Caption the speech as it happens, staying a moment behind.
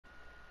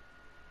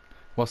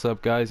What's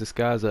up, guys? It's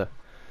Gaza.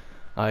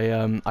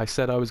 I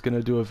said I was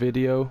gonna do a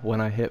video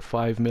when I hit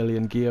 5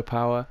 million gear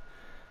power,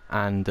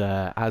 and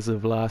as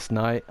of last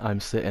night, I'm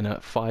sitting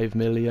at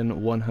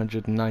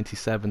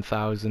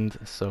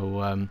 5,197,000.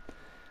 So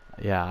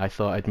yeah, I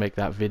thought I'd make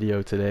that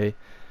video today,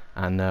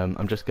 and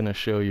I'm just gonna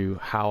show you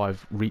how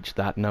I've reached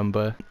that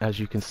number. As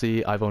you can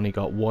see, I've only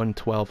got one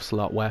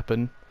 12-slot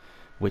weapon,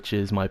 which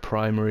is my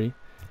primary,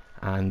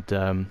 and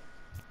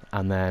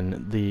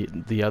then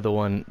the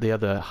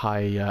other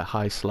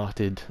high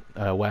slotted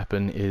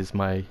weapon is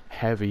my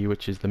heavy,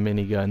 which is the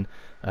minigun,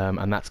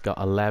 and that's got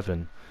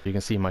 11. You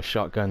can see my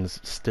shotgun's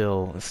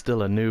still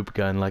a noob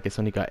gun, like it's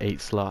only got 8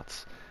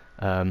 slots,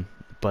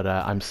 but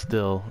I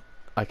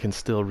can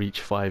still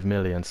reach 5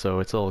 million, so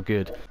it's all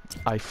good.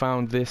 I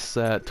found this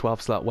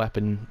 12 slot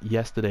weapon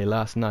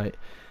last night.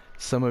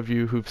 Some of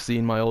you who've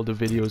seen my older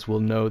videos will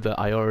know that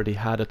I already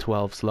had a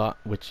 12 slot,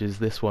 which is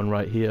this one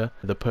right here.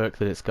 The perk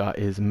that it's got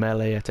is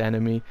melee at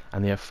enemy,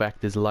 and the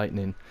effect is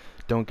lightning.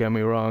 Don't get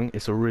me wrong,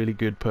 it's a really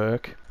good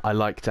perk. I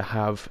like to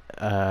have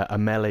a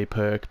melee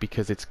perk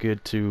because it's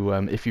good to,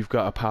 if you've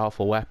got a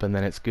powerful weapon,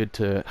 then it's good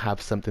to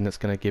have something that's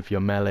going to give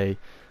your melee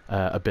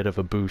a bit of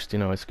a boost. You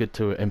know, it's good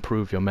to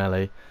improve your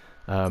melee.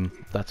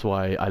 That's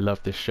why I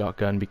love this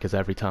shotgun, because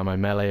every time I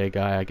melee a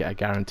guy I get a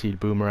guaranteed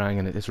boomerang,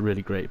 and it's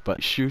really great.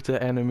 But shoot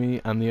at enemy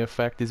and the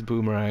effect is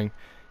boomerang.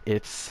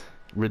 It's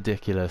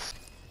ridiculous.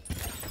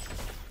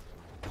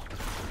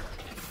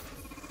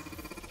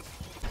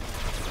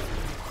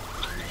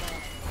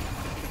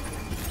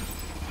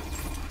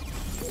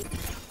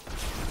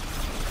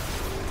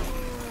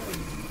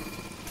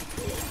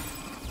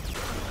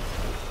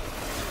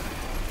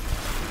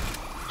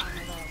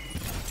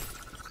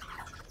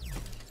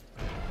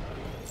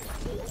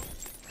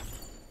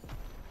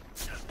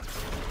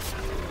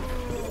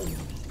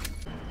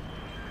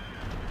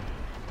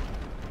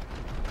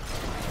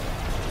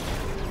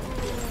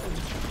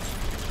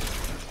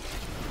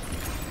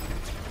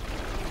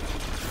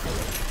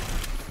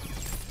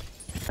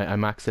 I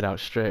maxed it out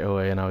straight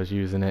away and I was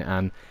using it,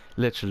 and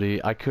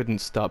literally I couldn't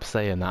stop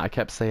saying that. I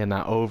kept saying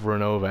that over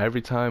and over.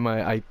 Every time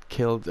I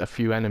killed a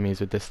few enemies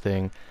with this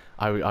thing,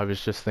 I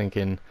was just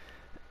thinking,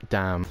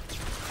 damn.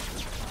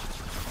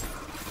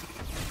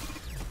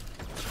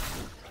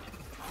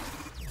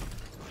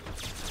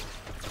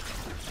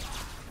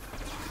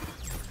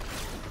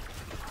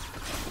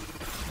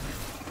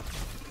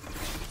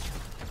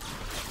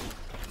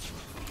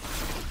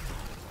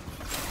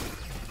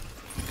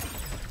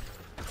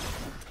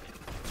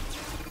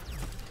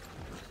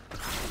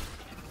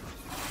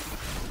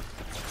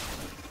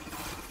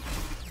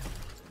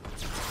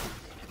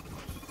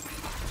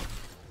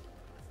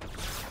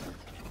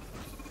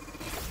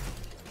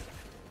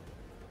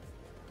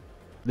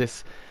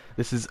 This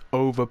is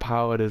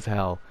overpowered as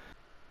hell.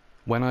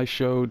 When I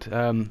showed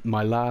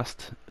my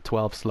last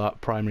 12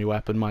 slot primary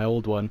weapon, my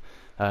old one,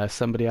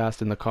 somebody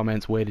asked in the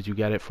comments, where did you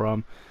get it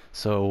from?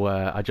 So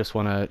I just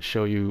want to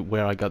show you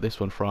where I got this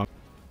one from.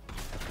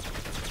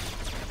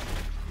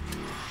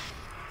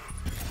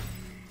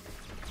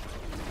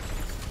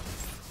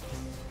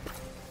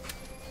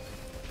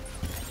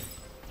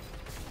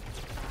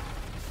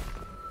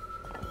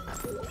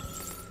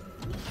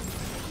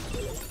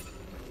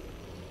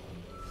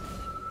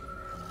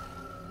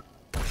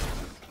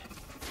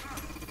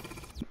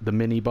 The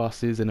mini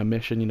bosses in a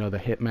mission, you know, the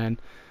hitman,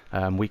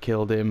 we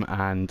killed him,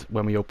 and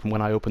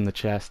when I opened the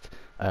chest,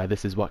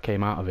 this is what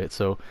came out of it.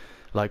 So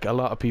like a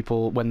lot of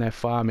people, when they're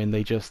farming,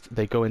 they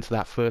go into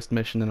that first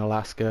mission in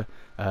Alaska,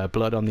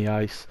 blood on the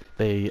ice,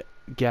 they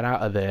get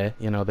out of there,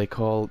 you know, they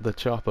call the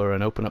chopper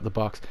and open up the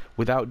box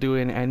without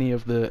doing any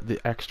of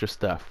the extra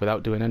stuff,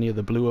 without doing any of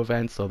the blue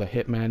events or the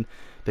hitmen.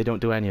 They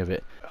don't do any of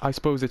it. I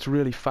suppose it's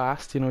really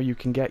fast, you know, you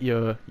can get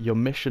your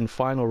mission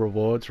final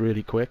rewards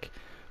really quick,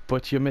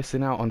 but you're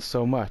missing out on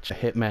so much. A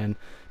hitman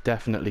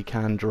definitely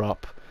can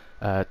drop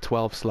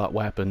 12 slot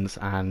weapons,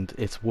 and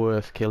it's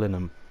worth killing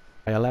them.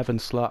 A 11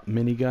 slot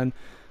minigun,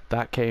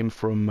 that came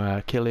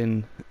from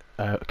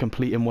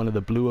completing one of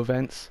the blue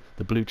events,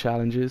 the blue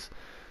challenges,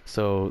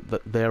 so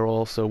they're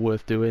also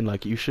worth doing.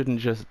 Like, you shouldn't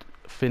just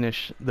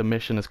finish the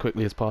mission as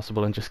quickly as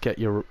possible and just get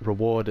your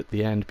reward at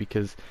the end,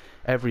 because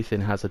everything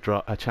has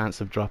a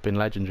chance of dropping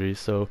legendaries.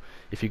 So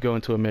if you go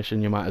into a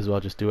mission, you might as well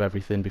just do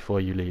everything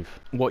before you leave.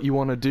 What you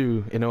want to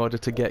do in order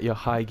to get your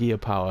high gear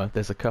power,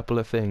 there's a couple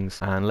of things.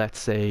 And let's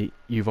say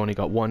you've only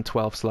got one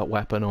 12 slot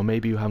weapon, or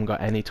maybe you haven't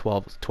got any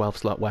 12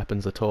 slot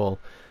weapons at all,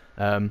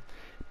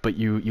 but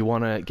you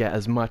want to get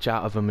as much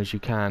out of them as you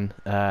can.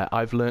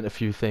 I've learned a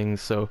few things.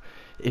 So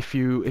if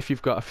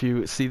you've got a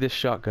few, see this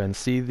shotgun,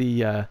 see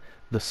the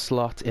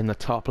slot in the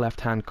top left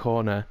hand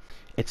corner,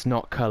 it's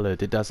not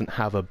colored. It doesn't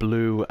have a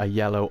blue, a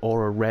yellow,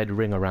 or a red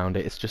ring around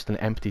it. It's just an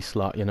empty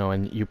slot, you know,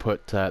 and you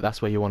put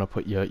that's where you want to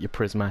put your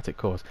prismatic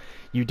cores.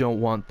 You don't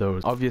want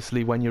those.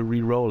 Obviously when you're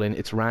re-rolling,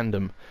 it's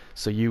random,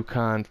 so you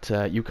can't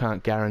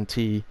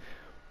guarantee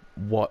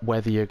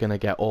whether you're going to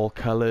get all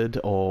colored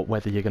or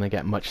whether you're going to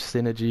get much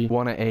synergy. You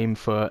want to aim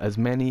for as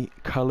many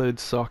colored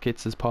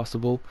sockets as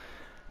possible,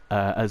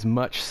 as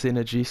much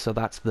synergy, so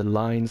that's the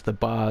lines, the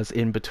bars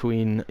in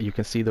between. You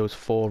can see those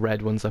 4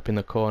 red ones up in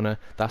the corner.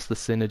 That's the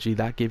synergy.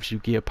 That gives you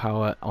gear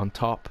power on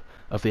top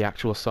of the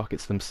actual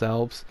sockets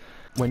themselves.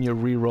 When you're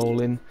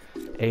re-rolling,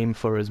 aim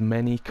for as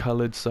many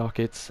colored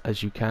sockets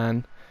as you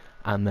can,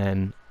 and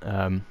then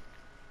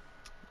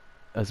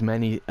as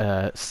many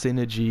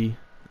synergy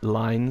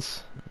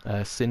lines,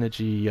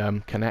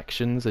 synergy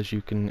connections as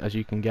you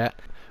can get.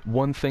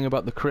 One thing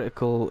about the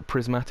critical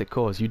prismatic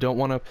cores, you don't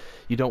want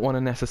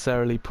to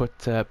necessarily put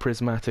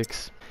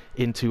prismatics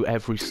into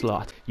every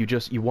slot.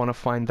 You want to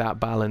find that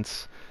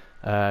balance.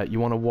 You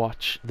want to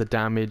watch the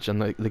damage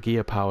and the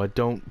gear power.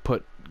 Don't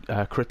put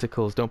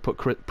criticals, don't put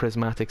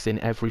prismatics in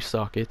every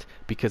socket,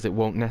 because it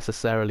won't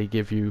necessarily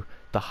give you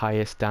the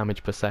highest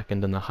damage per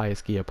second and the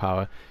highest gear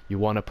power. You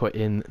want to put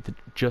in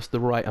just the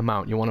right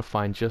amount. You want to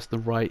find just the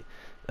right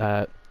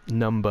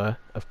number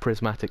of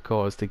prismatic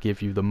cores to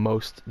give you the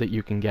most that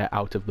you can get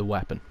out of the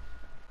weapon.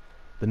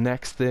 The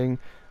next thing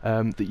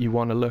that you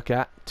want to look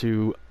at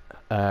to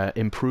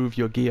improve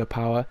your gear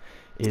power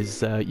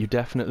is you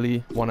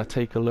definitely want to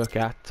take a look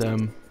at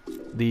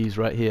these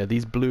right here,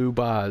 these blue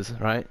bars,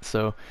 right?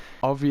 So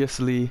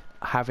obviously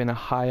having a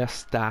higher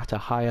stat, a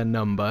higher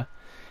number,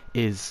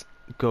 is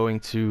going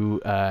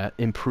to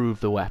improve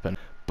the weapon,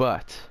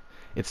 but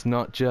it's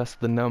not just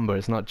the number,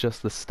 it's not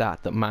just the stat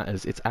that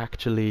matters, it's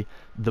actually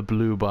the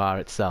blue bar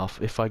itself.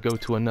 If I go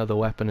to another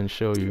weapon and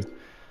show you,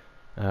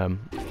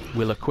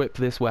 we'll equip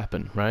this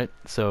weapon, right?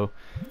 So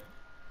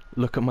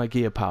look at my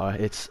gear power,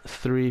 it's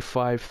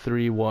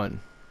 3531.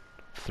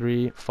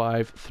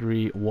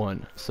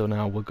 3531. So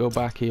now we'll go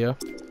back here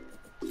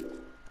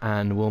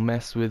and we'll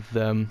mess with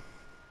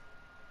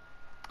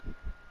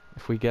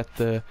if we get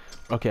the,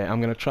 okay,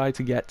 I'm gonna try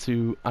to get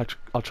to,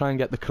 I'll try and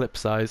get the clip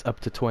size up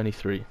to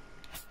 23,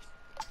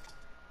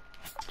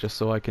 just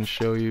so I can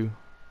show you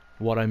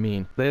what I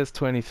mean. There's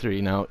 23.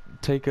 Now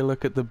take a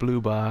look at the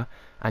blue bar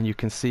and you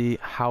can see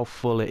how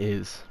full it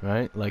is,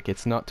 right? Like,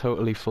 it's not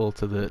totally full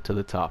to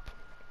the top,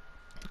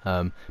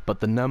 but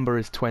the number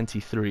is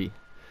 23.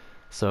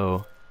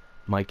 So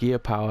my gear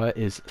power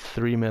is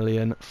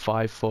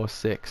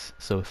 3,546.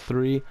 So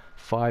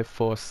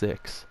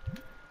 3546.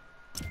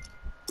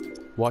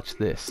 Watch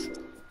this.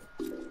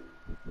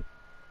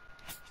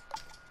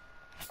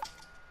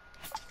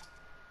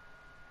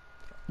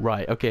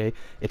 Right, okay,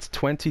 it's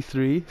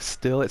 23,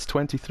 still it's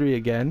 23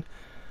 again,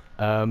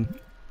 but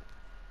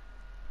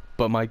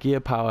my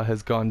gear power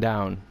has gone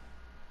down.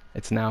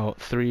 It's now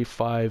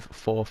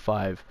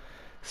 3545.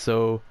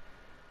 So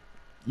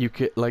you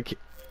could, like,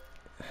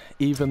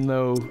 even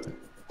though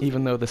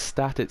the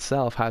stat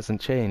itself hasn't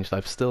changed,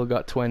 I've still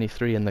got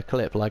 23 in the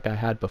clip like I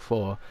had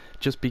before,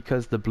 just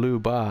because the blue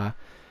bar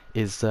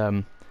is,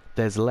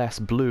 there's less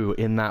blue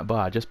in that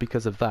bar. Just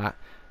because of that,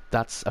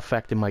 that's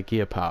affecting my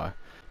gear power.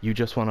 You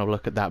just want to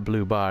look at that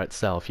blue bar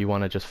itself. You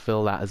want to just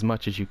fill that as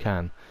much as you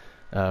can.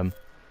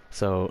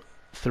 So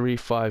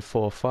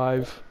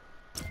 3545.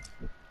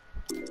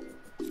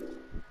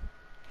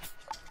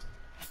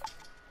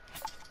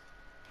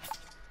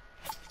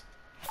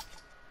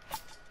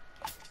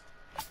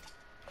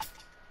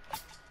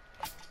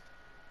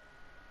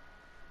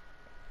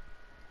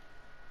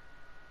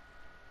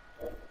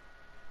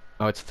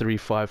 Oh, it's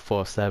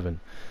 3547.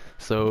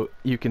 So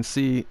you can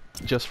see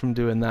just from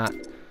doing that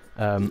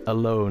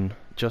alone,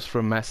 just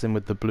from messing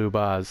with the blue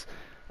bars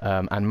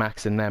and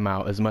maxing them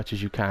out as much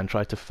as you can,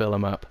 try to fill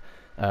them up,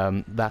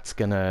 that's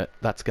gonna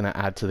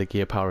add to the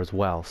gear power as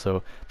well.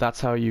 So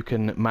that's how you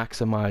can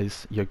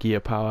maximize your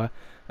gear power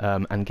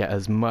and get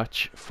as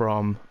much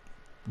from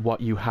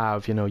what you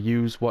have, you know,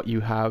 use what you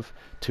have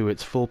to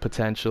its full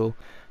potential,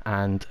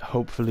 and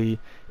hopefully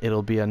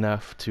it'll be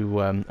enough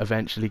to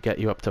eventually get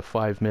you up to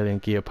 5 million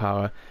gear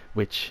power,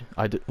 which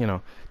you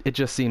know, it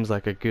just seems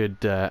like a good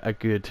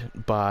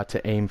bar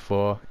to aim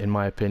for, in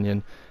my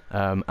opinion.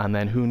 And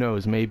then who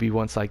knows, maybe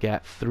once I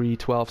get 3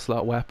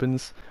 12-slot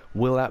weapons,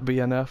 will that be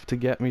enough to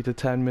get me to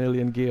 10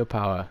 million gear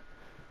power?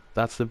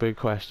 That's the big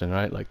question,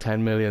 right? Like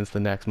 10 million's the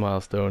next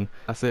milestone.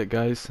 That's it,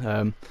 guys.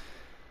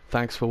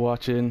 Thanks for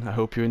watching. I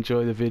hope you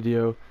enjoy the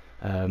video.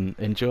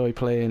 Enjoy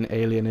playing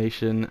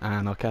Alienation,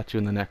 and I'll catch you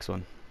in the next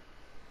one.